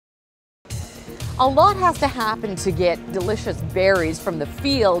A lot has to happen to get delicious berries from the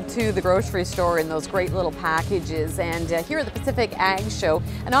field to the grocery store in those great little packages. And here at the Pacific Ag Show,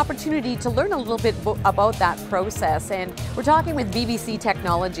 an opportunity to learn a little bit about that process. And we're talking with BBC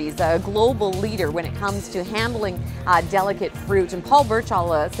Technologies, a global leader when it comes to handling delicate fruit. And Paul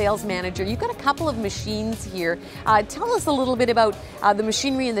Birchall, a sales manager, you've got a couple of machines here. Tell us a little bit about the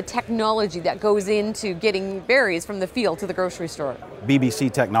machinery and the technology that goes into getting berries from the field to the grocery store.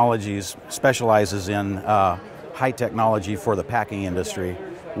 BBC Technologies specializes in high technology for the packing industry.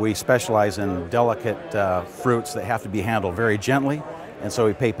 We specialize in delicate fruits that have to be handled very gently, and so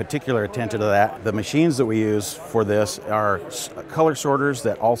we pay particular attention to that. The machines that we use for this are color sorters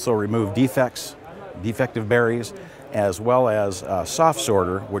that also remove defective berries, as well as a soft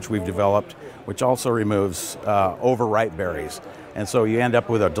sorter, which we've developed, which also removes overripe berries. And so you end up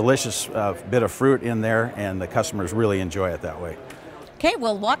with a delicious bit of fruit in there, and the customers really enjoy it that way. Okay,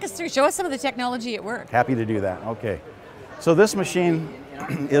 well, walk us through, show us some of the technology at work. Happy to do that. Okay, so this machine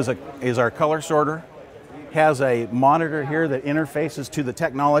is our color sorter. Has a monitor here that interfaces to the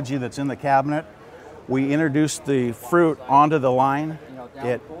technology that's in the cabinet. We introduce the fruit onto the line.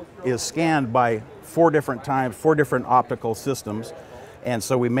 It is scanned by four different optical systems, and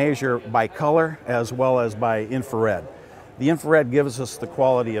so we measure by color as well as by infrared. The infrared gives us the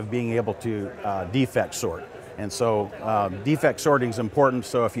quality of being able to defect sort. And so defect sorting is important,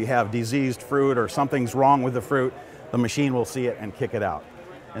 so if you have diseased fruit or something's wrong with the fruit, the machine will see it and kick it out.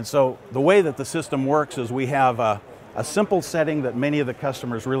 And so the way that the system works is we have a simple setting that many of the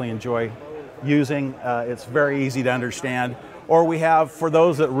customers really enjoy using. It's very easy to understand. Or we have, for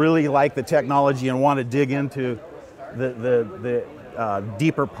those that really like the technology and want to dig into the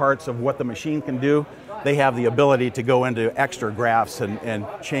deeper parts of what the machine can do, they have the ability to go into extra graphs and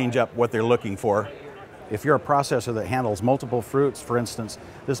change up what they're looking for. If you're a processor that handles multiple fruits, for instance,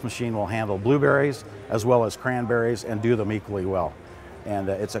 this machine will handle blueberries as well as cranberries and do them equally well. And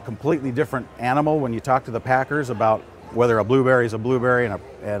it's a completely different animal when you talk to the packers about whether a blueberry is a blueberry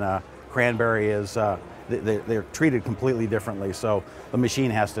and a cranberry is, they're treated completely differently. So the machine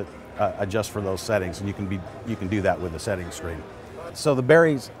has to adjust for those settings, and you can do that with the settings screen. So the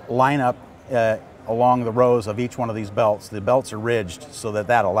berries line up along the rows of each one of these belts. The belts are ridged so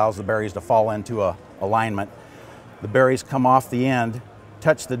that allows the berries to fall into a alignment. The berries come off the end,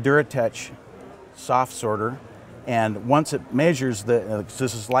 touch the Duratouch soft sorter, and once it measures this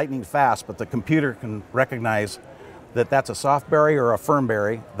is lightning fast, but the computer can recognize that that's a soft berry or a firm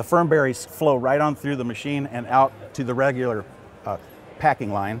berry. The firm berries flow right on through the machine and out to the regular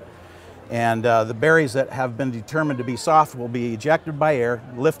packing line. And the berries that have been determined to be soft will be ejected by air,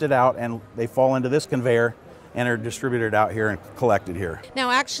 lifted out, and they fall into this conveyor and are distributed out here and collected here.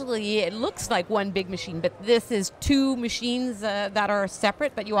 Now, actually, it looks like one big machine, but this is two machines that are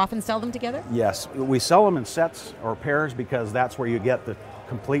separate, but you often sell them together? Yes, we sell them in sets or pairs because that's where you get the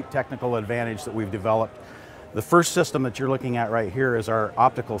complete technical advantage that we've developed. The first system that you're looking at right here is our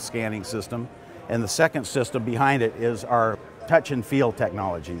optical scanning system, and the second system behind it is our touch and feel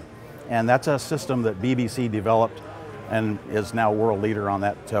technology. And that's a system that BBC developed and is now world leader on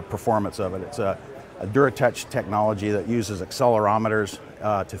that performance of it. It's a Duratouch technology that uses accelerometers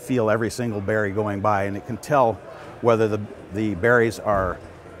to feel every single berry going by, and it can tell whether the berries are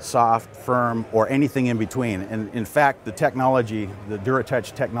soft, firm, or anything in between. And in fact, the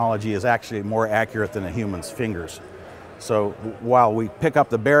Duratouch technology is actually more accurate than a human's fingers. So while we pick up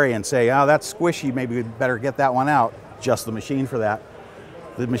the berry and say, oh, that's squishy, maybe we'd better get that one out, just the machine for that,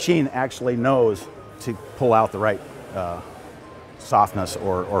 the machine actually knows to pull out the right softness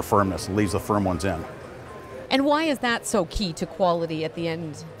or firmness, and leaves the firm ones in. And why is that so key to quality at the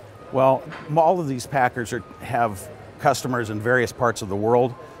end? Well, all of these packers have customers in various parts of the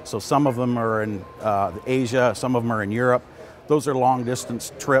world. So some of them are in Asia, some of them are in Europe. Those are long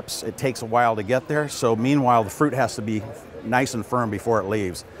distance trips. It takes a while to get there. So meanwhile, the fruit has to be nice and firm before it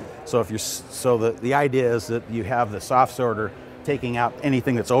leaves. So the idea is that you have the soft sorter taking out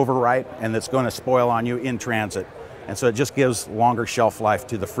anything that's overripe and that's going to spoil on you in transit. And so it just gives longer shelf life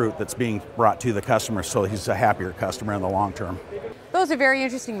to the fruit that's being brought to the customer, so he's a happier customer in the long term. Those are very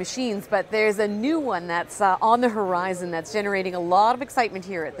interesting machines, but there's a new one that's on the horizon that's generating a lot of excitement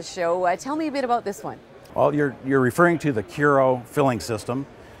here at the show. Tell me a bit about this one. Well, you're referring to the Curo filling system,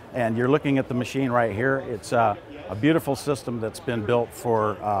 and you're looking at the machine right here. It's a beautiful system that's been built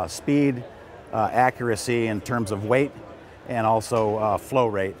for speed, accuracy in terms of weight, and also flow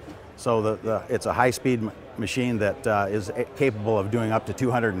rate. So it's a high-speed machine that is capable of doing up to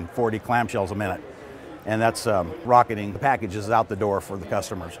 240 clamshells a minute. And that's rocketing the packages out the door for the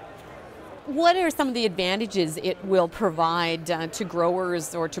customers. What are some of the advantages it will provide to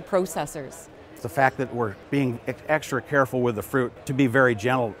growers or to processors? the fact that we're being extra careful with the fruit to be very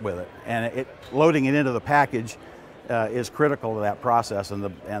gentle with it. And loading it into the package is critical to that process, and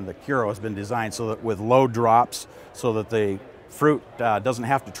the Curo has been designed so that with low drops, so that the fruit doesn't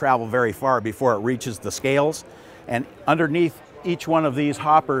have to travel very far before it reaches the scales. And underneath each one of these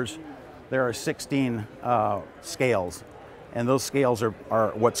hoppers, there are 16 scales, and those scales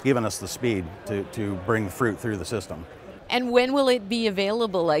are what's given us the speed to bring the fruit through the system. And when will it be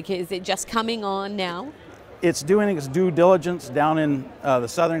available? Like, is it just coming on now? It's doing its due diligence down in the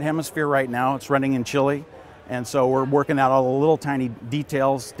southern hemisphere right now. It's running in Chile, and so we're working out all the little tiny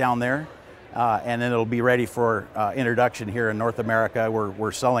details down there, and then it'll be ready for introduction here in North America.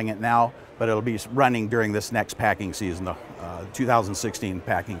 We're selling it now, but it'll be running during this next packing season, the 2016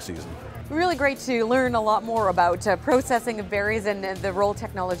 packing season. Really great to learn a lot more about processing of berries and the role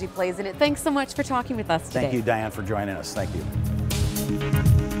technology plays in it. Thanks so much for talking with us today. Thank you, Diane, for joining us. Thank you.